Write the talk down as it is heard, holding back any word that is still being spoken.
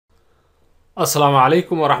السلام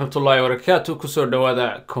عليكم ورحمة الله وبركاته. كسر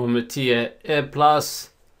دوادة CompTIA A+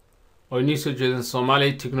 ونيسو جدًا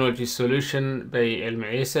Somali Technology Solution بي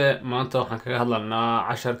المعيسة ما أنت وحنا كهذلنا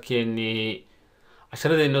عشر كيني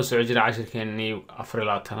عشرة إنه سعجل عشر كيني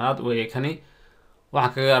أفريلاتناد ويكني وحنا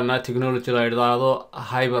كهذلنا Technology لايردادو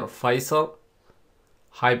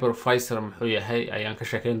Hypervisor محوية هاي أيام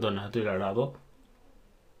كشكين دون هدول لايردادو.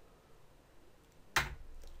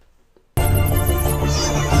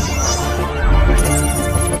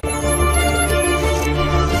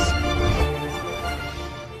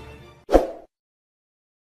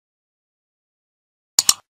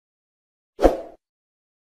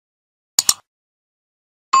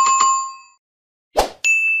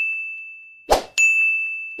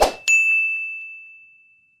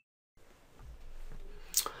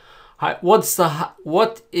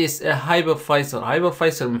 What is a hypervisor?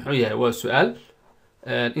 Hypervisor محو yahay waa su'aal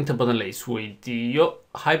inta badan la isweydiiyo.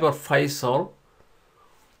 Hypervisor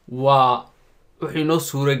waa wuxuu inoo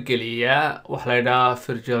suura geliyaa wax la yidhaahdo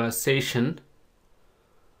virtualization,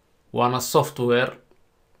 waana software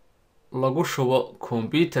lagu shubo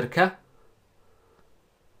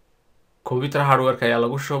computer hardware-ka ayaa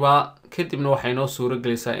lagu shubaa, kadibna waxay inoo suura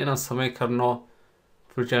gelisaa inaan samayn karno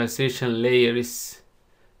virtualization layers,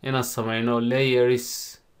 inaan samayno layers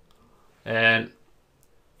and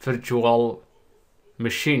virtual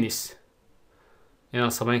machines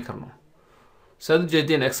inaan samayn karno. Saad u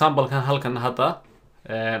jeedeen example-kan halkan hadda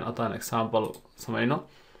haddaan example samayno,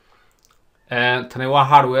 tani waa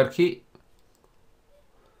hardware-kii,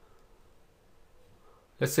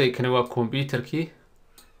 let's say kani waa computer-kii,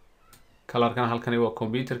 color-kan halkani waa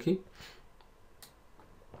computer-kii,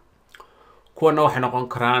 kuwana waxay noqon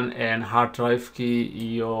karaan hard drive-kii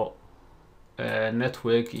iyo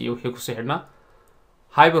network iyo wixii ku sii xidhnaa.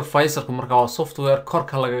 Hypervisor-ku marka waa software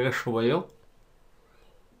korka lagaga shubayo.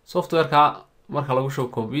 Software-ka marka lagu shubo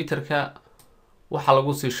computer-ka waxa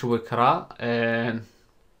lagu sii shubi karaa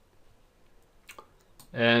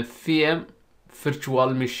VM virtual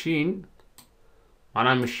machine,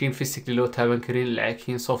 macnaha machine physically loo taaban karin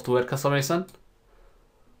laakiin software ka samaysan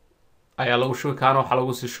ayaa lagu shubi karaa. Waxa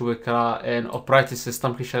lagu sii shubi karaa operating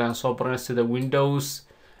system-kii shalay aan soo baranay sida Windows,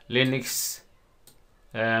 Linux,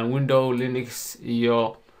 Linux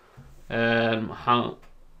iyo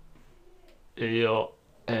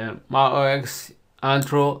Mac OS,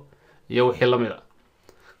 Android iyo wixii la mid ah.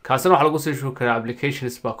 kaasina waxa lagu sii shubi karaa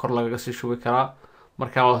applications baa kor lagaga sii shubi karaa.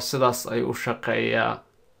 marka sidaas ay u shaqeeyaa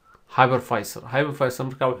Hypervisor. Hypervisor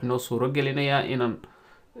marka wuxuu noo suura gelinayaa inaan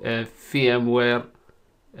VMware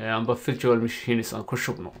amba virtual machines aan ku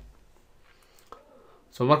shubno.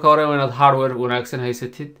 So marka hore waa inaad hardware wanaagsan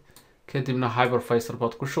haysatid, kadibna Hypervisor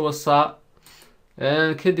baad ku shubaysaa,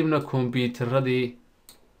 kadibna computeradii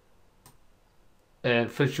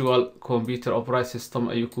virtual computer operating system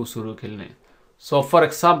ayuu kuu suura gelinaya. So for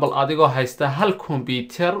example adigoo haysta hal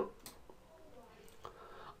computer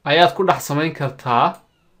ayaad ku dhex samayn kartaa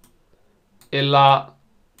ilaa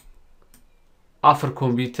 4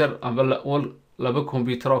 computer amba laba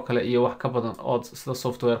computer oo kale iyo wax ka badan oo sida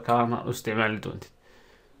software-kaana u isticmaali doontid.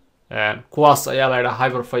 kuwaas ayaa la yidhaahdaa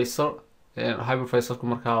Hypervisor. Hypervisor-ku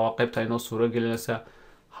markaa waa qaybta inoo suura gelinaysa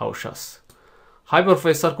hawshaas.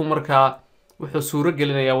 Hypervisor-ku markaa wuxuu suura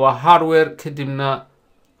gelinayaa waa hardware, kadibna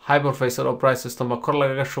Hypervisor operating system baa kor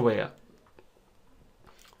lagaga shubaya.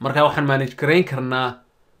 markaa waxaan manage garayn karnaa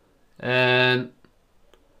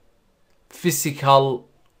physical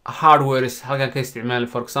hardwares halkan ka isticmaali.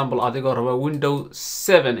 For example adigoo raba Windows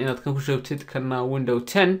 7 inaad kan ku shubtid kana Windows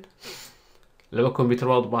 10, laba computer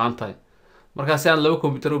baad u baahan tahay. markaa si aan laba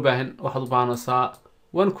computer u baahan waxaad u baahanaysaa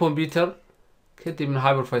one computer, kadibna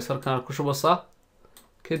Hypervisor-kan ku shubaysaa,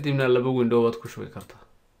 kadibna laba window baad ku shubi kartaa.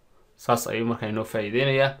 saas ayuu markaa inoo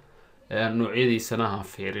faa'iideynayaa. noocyadiisana aan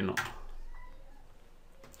fiirino.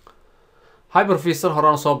 Hypervisor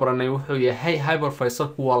horaan soo baranay wuxuu yahay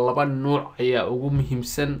Hypervisor-ku waa laba nooc ayaa ugu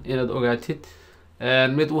muhiimsan inaad ogaatid.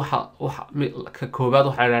 mid ka koobaad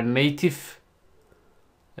waxa la native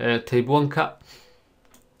type 1-ka.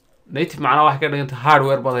 native macnaha waxay ka dhiganta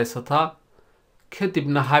hardware baad haysataa,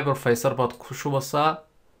 kadibna Hypervisor baad ku shubaysaa,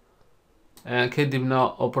 kadibna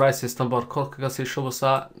operating system baad kor kaga sii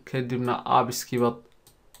shubaysaa, kadibna apps-kii baad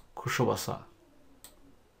ku shubaysaa.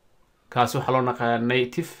 kaasi waxaa loo naqayaa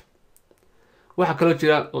native. waxaa kaloo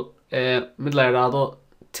jira mid la yidhaahdo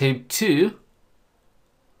type 2,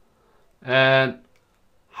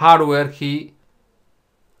 hardware-kii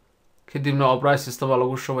kadibna operating system baa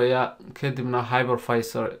lagu shubayaa, kadibna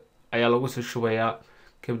Hypervisor ayaa lagu sii shubayaa,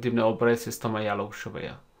 kadibna operating system ayaa lagu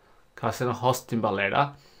shubayaa. kaasina hosting baa la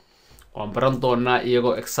yidhaahdaa. waan baran doonaa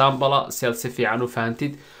iyagoo example si aad si fiican u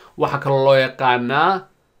fahantid. waxa kale loo yaqaanaa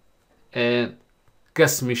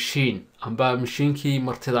gas machine amba machinkii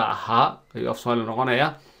martida ahaa ayuu af Soomaali noqonaya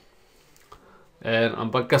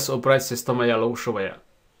amba gas operating system ayaa lagu shubaya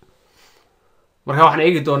marka waxaan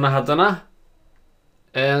eegi doonaa haddana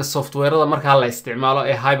software-da marka la isticmaalo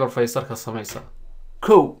ee hypervisor ka samaysa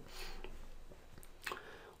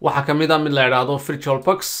waxa kamid ah mid la yiraahdo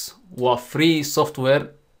Virtualbox waa free software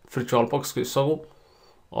Virtualbox isagu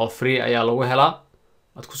oo free ayaa lagu helaa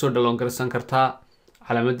aad ku soo download garaysan kartaa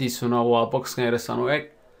calaamadiisuna waa box-kan yaraysan u eg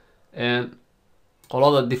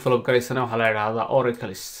qolada develop garaysana waxa la yiraahdaa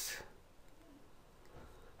Oracle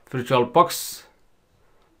Virtualbox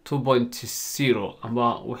 2.0 ama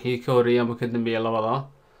wixii ka horeeyay ama ka dambeeyay labada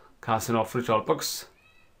kaasina waa Virtualbox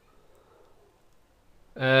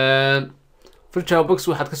Virtualbox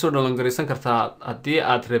waxaad ka soo download garaysan kartaa haddii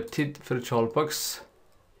aad rabtid Virtualbox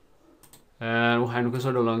waxaynu ka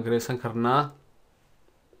soo download garaysan karnaa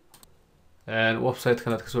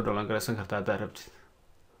website-kan aad ka soo download garaysan kartaa haddaad rabtid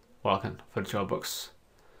waa kan Virtualbox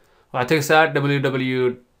waxaad tegaysaa www.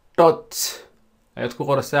 ayaad ku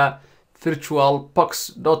qoraysaa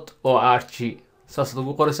virtualbox.org saasaad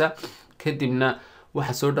ugu qoraysaa kadibna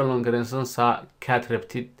waxaad soo download garaysanaysaa kaad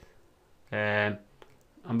rabtid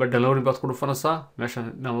amba downloading baad ku dhufanaysaa meeshan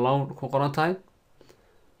download ku qoran tahay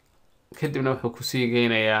kadibna wuxuu ku sii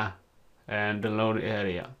geynayaa download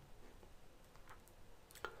area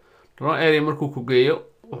markuu ku geeyo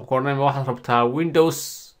wuxuu ku oranayaa waxaad rabtaa Windows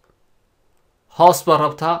host baad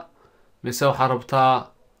rabtaa mise waxaad rabtaa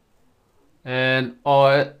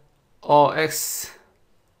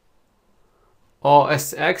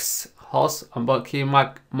OS X host amba kii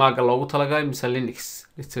Mac loogu talagalay mise Linux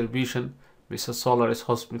distribution mise Solaris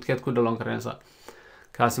host midkeed ku download garanaysaa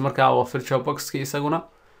kaasi markaa waa Virtualbox isaguna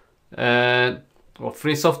waa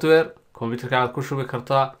free software computerka aad ku shubi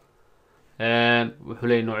kartaa wuxuu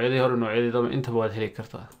leeyahay noocyadii hore noocyadii dambe intaba waad heli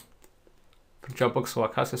kartaa Virtualbox waa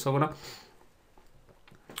kaas isaguna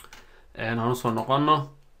aan soo noqono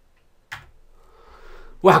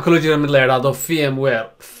waxa kaloo jira mid la yiraahdo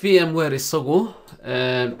VMware isagu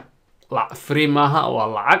free maaha waa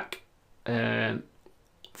lacag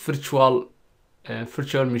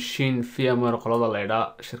virtual machine VMware qolada la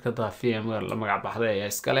yiraahdo shirkadda VMware la magac baxday ayaa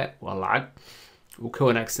iskale waa lacag uu ka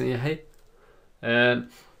wanaagsan yahay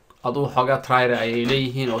aduu xogaa trial ay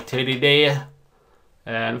leeyihiin oo 30 day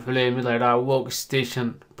wuxuu leeyahay mid la yiraahdo Workstation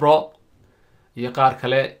Pro iyo qaar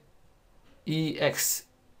kale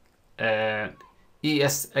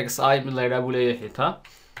ESXi mid la yiraahdo buu leeyahay xitaa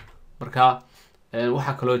marka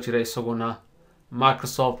waxa kaloo jira isaguna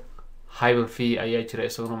Microsoft Hyper-V ayaa jira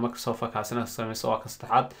isaguna Microsoft kaasina samayso waa ka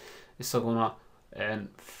saddexaad isaguna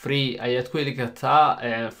free ayaad ku heli kartaa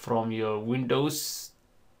from your Windows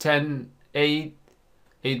 10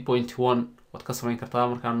 8.1 waad ka samayn kartaa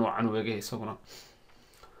markaa noocan u eegay isaguna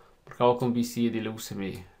marka waa PC-yadii lagu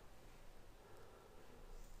sameeyay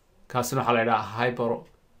kaasina waxaa la yidhahaa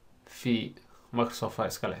Hyper-V Microsoft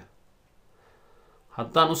iska leh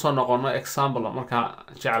haddaan usoo noqono example markaa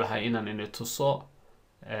jeclahay inaan ini tuso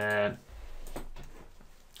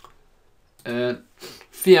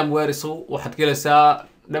VMware isagu waxaad gelaysaa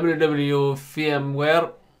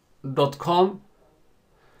www.vmware.com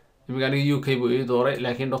imika aniga UK buu ii dooray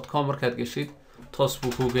laakiin .com markaad geshid toos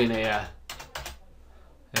buu kuu geynayaa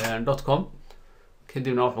 .com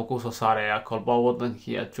kadibna wuxuu kuu soo saarayaa kolba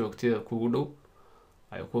wadankii aad joogtida kugu dhow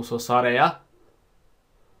ayuu kuu soo saarayaa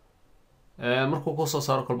markuu kuu soo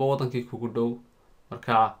saaro kolba wadankii kugu dhow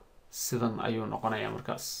markaa sidan ayuu noqonayaa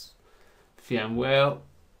markaas VMware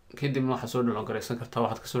kadibna waxaad soo download garaysan kartaa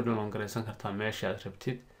waxaad kasoo download garaysan kartaa meesha aad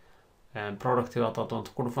rabtid productiga aad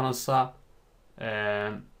doonto ku dhufanaysaa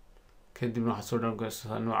kadibna waxaad soo download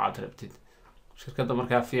garaysantaa nooca aad rabtid shirkadda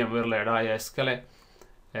markaa VMware la yidhaahdo ayaa iskale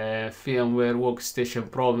VMware Workstation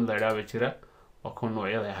Pro mid la yidhaahdo jira waa kuwa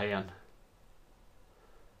noocyada ay hayaan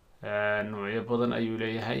noocyo badan ayuu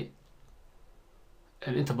leeyahay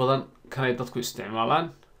inta badan kanay dadku isticmaalaan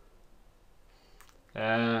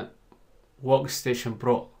Workstation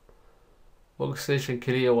Pro Workstation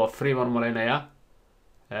kaliya waa free baan malaynayaa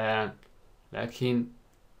laakiin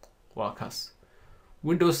waa kaas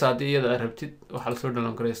Windows haddii iyada aad rabtid waxaa lasoo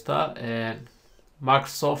download garaystaa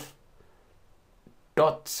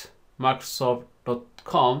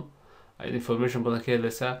Microsoft.com ayaad information badan ka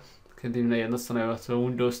helaysaa kadibna iyadna sanayso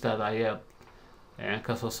Windows-taada ayaad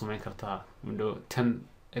kasoo samayn kartaa Windows 10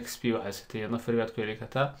 XP waxay sitay iyadna free baad ku heli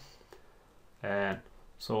kartaa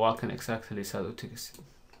so waa kan exactly saad u tegaysid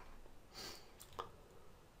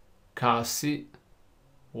kaasi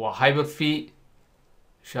waa Hyper-V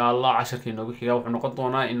insha Allah casharkii noogu xiga wuxuu noqon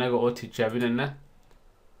doonaa inaga oo tijaabinayna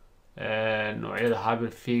noocyada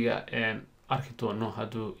Hyper-V-ga arki doono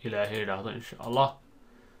hadduu ilaahay yidhaahdo insha allah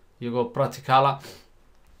iyagoo practicala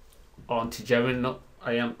oon tijaabino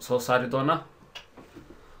ayaan soo saari doonaa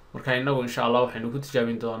marka inagu insha allah waxaynu ku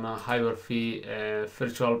tijaabin doonaa Hyper-V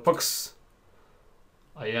Virtualbox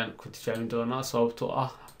ayaan ku tijaabin doonaa sababtoo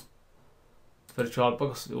ah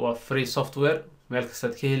Virtualbox waa free software meel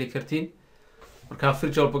kastaad ka heli kartiin marka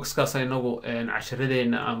Virtualbox kaas inagu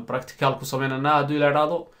casharadeena aan practical ku sameynana hadduu ila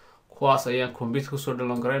yidhaahdo kuwaas ayaan computer kusoo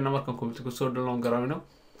download garayna markaan computer kusoo download garayno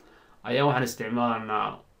ayaan waxaan isticmaalanaa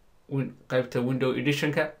qaybta window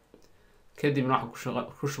editionka kadibna waxaan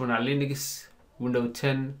ku shubanaa Linux Windows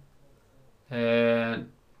 10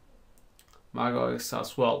 Mac OS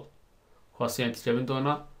as well kuwaas ayaan tijaabin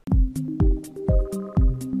doonaa